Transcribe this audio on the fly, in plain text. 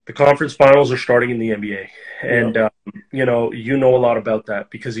The conference finals are starting in the NBA, Yeah. and you know a lot about that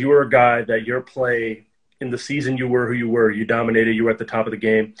because you were a guy that your play in the season you were who you were. You dominated. You were at the top of the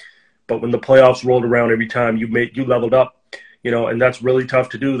game. But when the playoffs rolled around, every time you leveled up. And that's really tough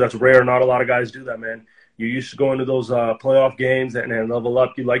to do. That's rare. Not a lot of guys do that, man. You used to go into those playoff games and level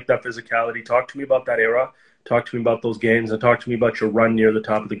up. You like that physicality. Talk to me about that era. Talk to me about those games, and talk to me about your run near the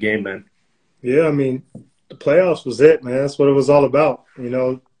top of the game, man. Yeah, I mean, the playoffs was it, man. That's what it was all about.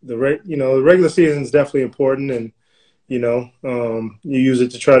 The regular season is definitely important, and you use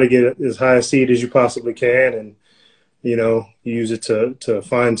it to try to get as high a seed as you possibly can, and you use it to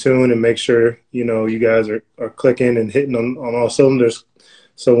fine tune and make sure you guys are clicking and hitting on all cylinders.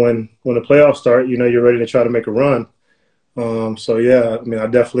 So when the playoffs start, you're ready to try to make a run. So yeah, I mean, I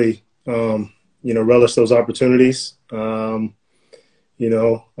definitely relish those opportunities. If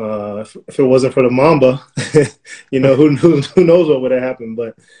it wasn't for the Mamba, who knows what would have happened.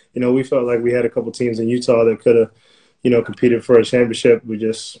 But, we felt like we had a couple teams in Utah that could have, competed for a championship. We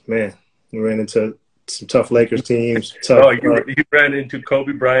ran into some tough Lakers teams. Tough. Oh, you ran into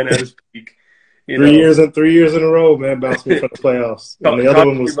Kobe Bryant at his peak. 3 years in a row, man, bounced me from the playoffs. And the other Talk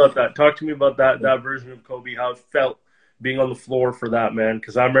one to me was about that. Talk to me about that version of Kobe, how it felt being on the floor for that, man.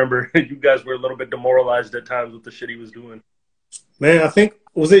 Because I remember you guys were a little bit demoralized at times with the shit he was doing. Man, I think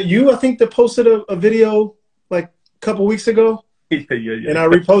was it you? I think that posted a video like a couple weeks ago, Yeah. and I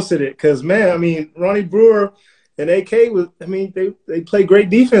reposted it because man, I mean Ronnie Brewer and AK they play great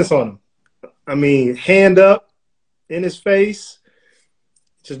defense on him. I mean, hand up in his face,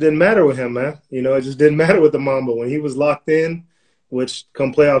 it just didn't matter with him, man. It just didn't matter with the Mamba when he was locked in. Which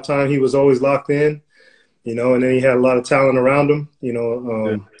come playoff time, he was always locked in. And then he had a lot of talent around him. He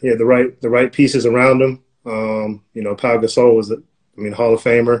had the right pieces around him. Pau Gasol was Hall of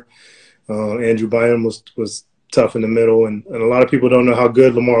Famer. Andrew Bynum was tough in the middle, and a lot of people don't know how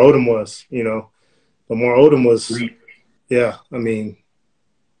good Lamar Odom was. Lamar Odom was, yeah. I mean,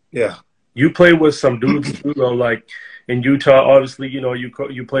 yeah. You play with some dudes too, though, like in Utah. Obviously,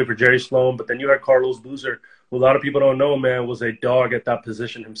 you play for Jerry Sloan, but then you had Carlos Boozer, who a lot of people don't know, man, was a dog at that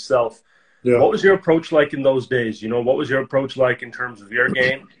position himself. Yeah. What was your approach like in those days? What was your approach like in terms of your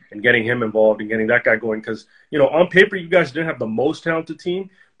game and getting him involved and getting that guy going? Because, on paper, you guys didn't have the most talented team,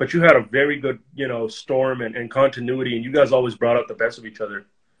 but you had a very good, storm and continuity, and you guys always brought out the best of each other.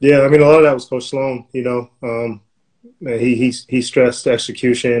 Yeah, I mean, a lot of that was Coach Sloan, he stressed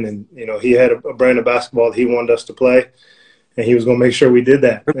execution, and, he had a brand of basketball that he wanted us to play, and he was going to make sure we did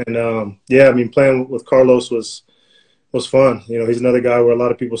that. And, playing with Carlos was fun. He's another guy where a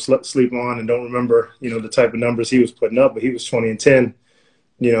lot of people sleep on and don't remember, the type of numbers he was putting up. But he was 20 and 10,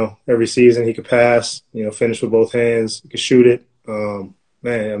 every season. He could pass, finish with both hands. He could shoot it.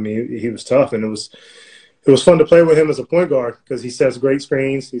 He was tough, and it was fun to play with him as a point guard because he sets great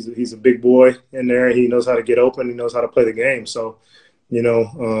screens. He's a big boy in there. He knows how to get open. He knows how to play the game. So, we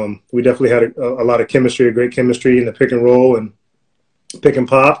definitely had a lot of chemistry, a great chemistry in the pick and roll and pick and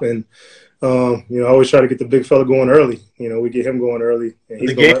pop. And I always try to get the big fella going early. We get him going early. And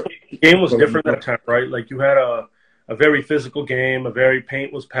the game was different that time, right? Like you had a very physical game, a very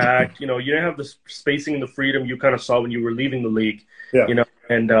paint was packed. You didn't have the spacing and the freedom you kind of saw when you were leaving the league. Yeah.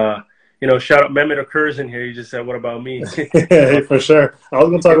 And shout out Mehmet occurs in here. He just said, "What about me?" For sure. I was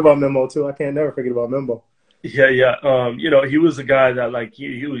gonna talk about Memo too. I can't never forget about Memo. Yeah. He was a guy that like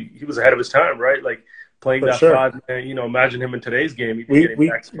he was ahead of his time, right? Like playing For that sure. 5-man. Imagine him in today's game. He'd be We getting we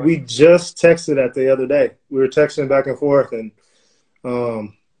back. we just texted that the other day. We were texting back and forth, and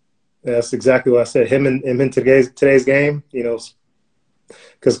that's exactly what I said. Him in today's game,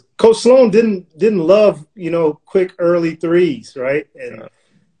 because Coach Sloan didn't love quick early threes, right? And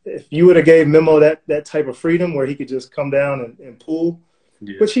if you would have gave Memo that type of freedom where he could just come down and pull,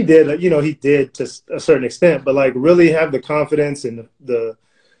 which he did, he did to a certain extent, but like really have the confidence and the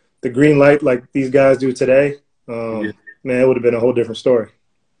green light like these guys do today, man, it would have been a whole different story.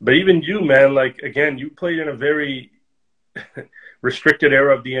 But even you, man, like again, you played in a very restricted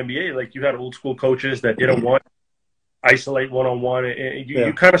era of the NBA. Like you had old school coaches that didn't want to isolate one-on-one, and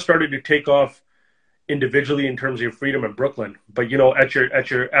you kind of started to take off individually in terms of your freedom in Brooklyn. But at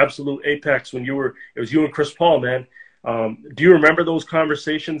your absolute apex when it was you and Chris Paul, man. Do you remember those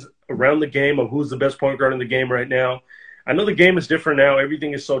conversations around the game of who's the best point guard in the game right now? I know the game is different now.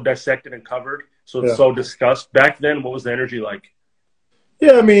 Everything is so dissected and covered, so it's so discussed. Back then, what was the energy like?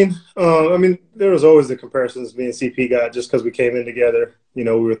 Yeah, I mean, there was always the comparisons me and CP got just because we came in together. We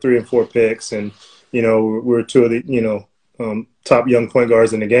were 3 and 4 picks, and we were two of the top young point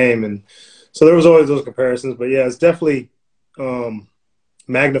guards in the game, and so there was always those comparisons. But yeah, it's definitely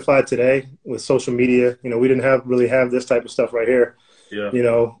magnified today with social media. We didn't really have this type of stuff right here Yeah.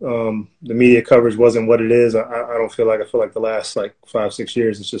 The media coverage wasn't what it is. I don't feel like, I feel like the last like 5-6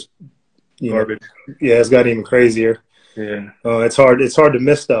 years, it's just, Garbage. Yeah, it's gotten even crazier. Yeah. It's hard to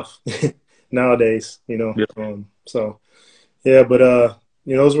miss stuff nowadays, Yeah. so yeah, but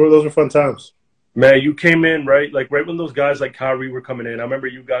those were fun times. Man, you came in right when those guys like Kyrie were coming in. I remember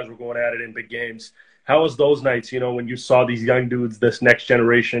you guys were going at it in big games. How was those nights, when you saw these young dudes, this next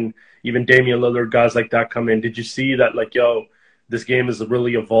generation, even Damian Lillard, guys like that come in? Did you see that, like, yo, this game is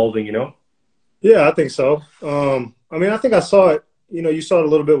really evolving, Yeah, I think so. I think I saw it, you saw it a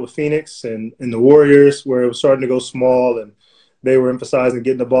little bit with Phoenix and the Warriors, where it was starting to go small and they were emphasizing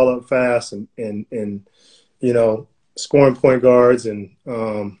getting the ball up fast and scoring point guards. And,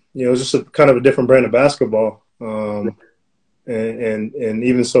 it was just a kind of a different brand of basketball. And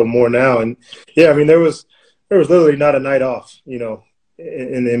even so more now. And yeah, I mean, there was literally not a night off, in the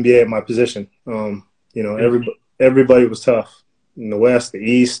NBA at my position. Everybody was tough in the West, the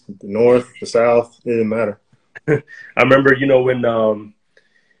East, the North, the South. It didn't matter. I remember, when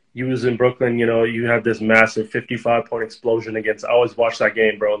you was in Brooklyn, you had this massive 55-point explosion against. I always watched that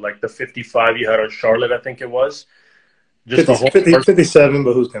game, bro. Like the 55 you had on Charlotte, I think it was. Just 57,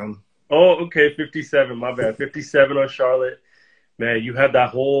 but who's counting? Oh, okay, 57. My bad. 57 on Charlotte. Man, you had that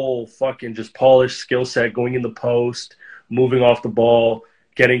whole fucking just polished skill set, going in the post, moving off the ball,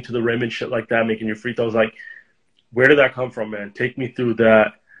 getting to the rim and shit like that, making your free throws. Like, where did that come from, man? Take me through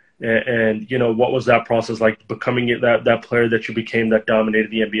that. And what was that process like, becoming that player that you became that dominated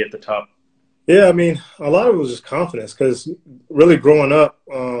the NBA at the top? Yeah, I mean, a lot of it was just confidence, because really growing up,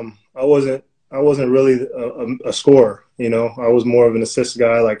 I wasn't really a scorer. I was more of an assist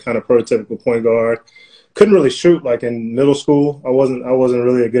guy, like kind of prototypical point guard. Couldn't really shoot like in middle school. I wasn't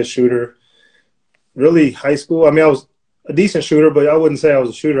really a good shooter. Really high school, I mean, I was a decent shooter, but I wouldn't say I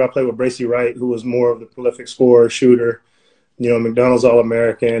was a shooter. I played with Bracy Wright, who was more of the prolific scorer, shooter. McDonald's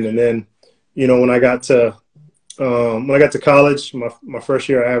All-American. And then, when I got to college, my first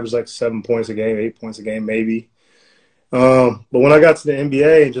year, I averaged like 7 points a game, 8 points a game, maybe. But when I got to the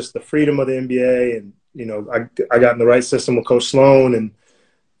NBA and just the freedom of the NBA, and I got in the right system with Coach Sloan, and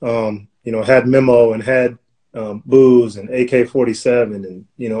had Memo and had Booz and AK-47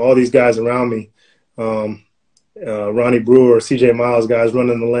 and all these guys around me, Ronnie Brewer, CJ Miles, guys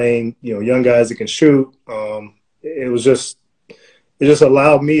running the lane, young guys that can shoot. It just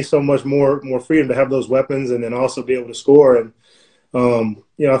allowed me so much more freedom to have those weapons and then also be able to score. And I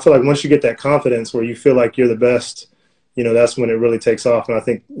feel like once you get that confidence where you feel like you're the best, that's when it really takes off. And I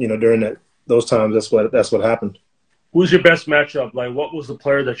think, during those times, that's what happened. Who's your best matchup? Like, what was the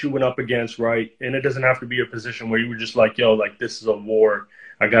player that you went up against, right? And it doesn't have to be a position where you were just like, yo, like, this is a war.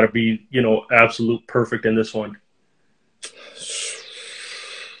 I got to be, absolute perfect in this one.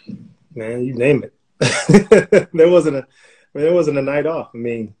 Man, you name it. There wasn't a night off. I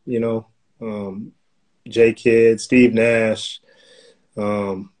mean, J Kidd, Steve Nash,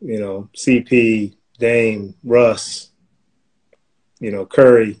 CP, Dame, Russ,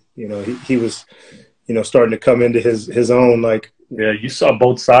 Curry, he was, starting to come into his own, like. Yeah, you saw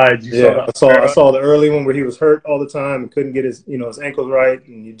both sides. I saw the early one where he was hurt all the time and couldn't get his ankles right,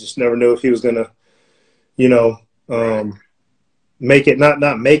 and you just never knew if he was gonna, make it,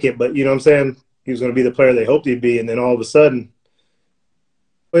 not make it, but you know what I'm saying, he was gonna be the player they hoped he'd be, and then all of a sudden.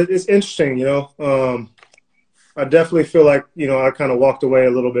 But it's interesting, I definitely feel like, I kind of walked away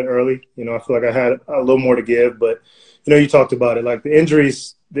a little bit early. I feel like I had a little more to give, but you talked about it, like the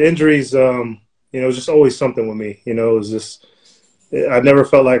injuries, it was just always something with me. It was just, I never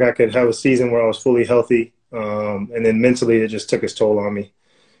felt like I could have a season where I was fully healthy. And then mentally, it just took its toll on me,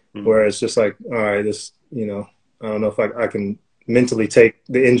 where it's just like, all right, this, I don't know if I can mentally take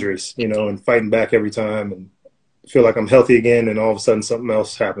the injuries, and fighting back every time and feel like I'm healthy again. And all of a sudden something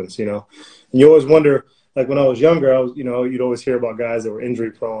else happens, and you always wonder, like when I was younger, you'd always hear about guys that were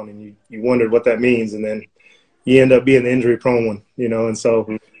injury prone, and you wondered what that means. And then you end up being the injury prone one, and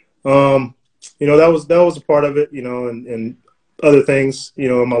so, that was a part of it, and other things,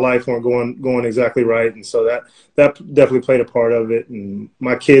 in my life weren't going exactly right. And so that definitely played a part of it. And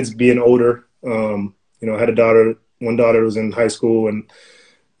my kids being older, I had one daughter was in high school, and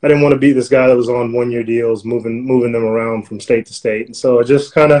I didn't want to be this guy that was on 1-year deals, moving them around from state to state. And so it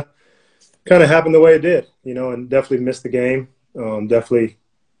just kind of happened the way it did, and definitely missed the game. Definitely,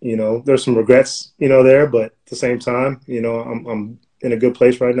 there's some regrets, there, but at the same time, I'm in a good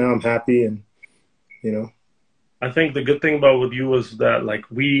place right now. I'm happy, and, I think the good thing about with you was that, like,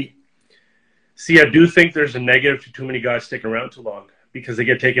 I do think there's a negative to too many guys sticking around too long because they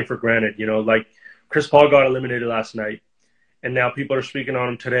get taken for granted. Like Chris Paul got eliminated last night, and now people are speaking on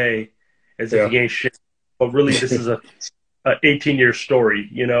him today as if he ain't shit. But really, this is a an 18-year story,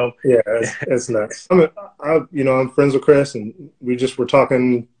 you know? Yeah, it's nuts. I'm friends with Chris, and we just were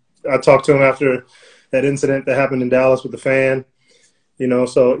talking. I talked to him after that incident that happened in Dallas with the fan. You know,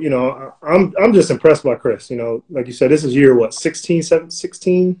 so, you know, I'm just impressed by Chris. You know, like you said, this is year, what, 16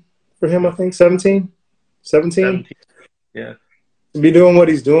 for him, I think, 17? 17? Yeah. To be doing what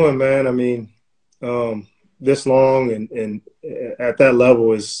he's doing, man, I mean, this long and at that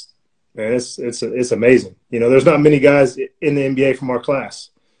level is, man, it's amazing. You know, there's not many guys in the NBA from our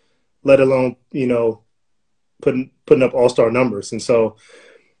class, let alone, you know, putting up all-star numbers. And so,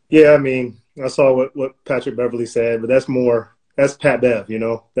 yeah, I mean, I saw what Patrick Beverley said, but that's Pat Bev, you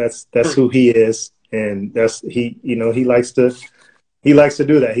know. That's who he is, and he likes to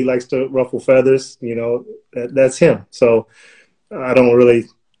do that. He likes to ruffle feathers, you know. That's him. So I don't really,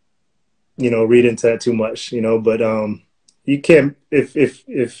 you know, read into that too much, you know. But you can't if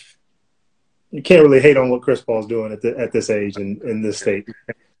you can't really hate on what Chris Paul's doing at this age and in this state.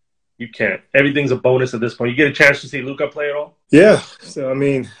 You can't. Everything's a bonus at this point. You get a chance to see Luka play at all? Yeah. So I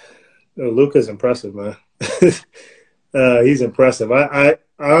mean, Luka's impressive, man. He's impressive. I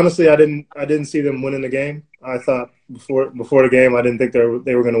honestly I didn't see them winning the game. I thought before the game I didn't think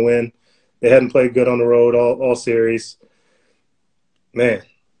they were going to win. They hadn't played good on the road all series. Man,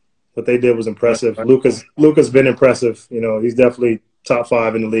 what they did was impressive. Luka's been impressive. You know, he's definitely top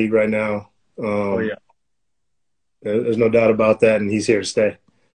 5 in the league right now. Oh yeah, there's no doubt about that, and he's here to stay.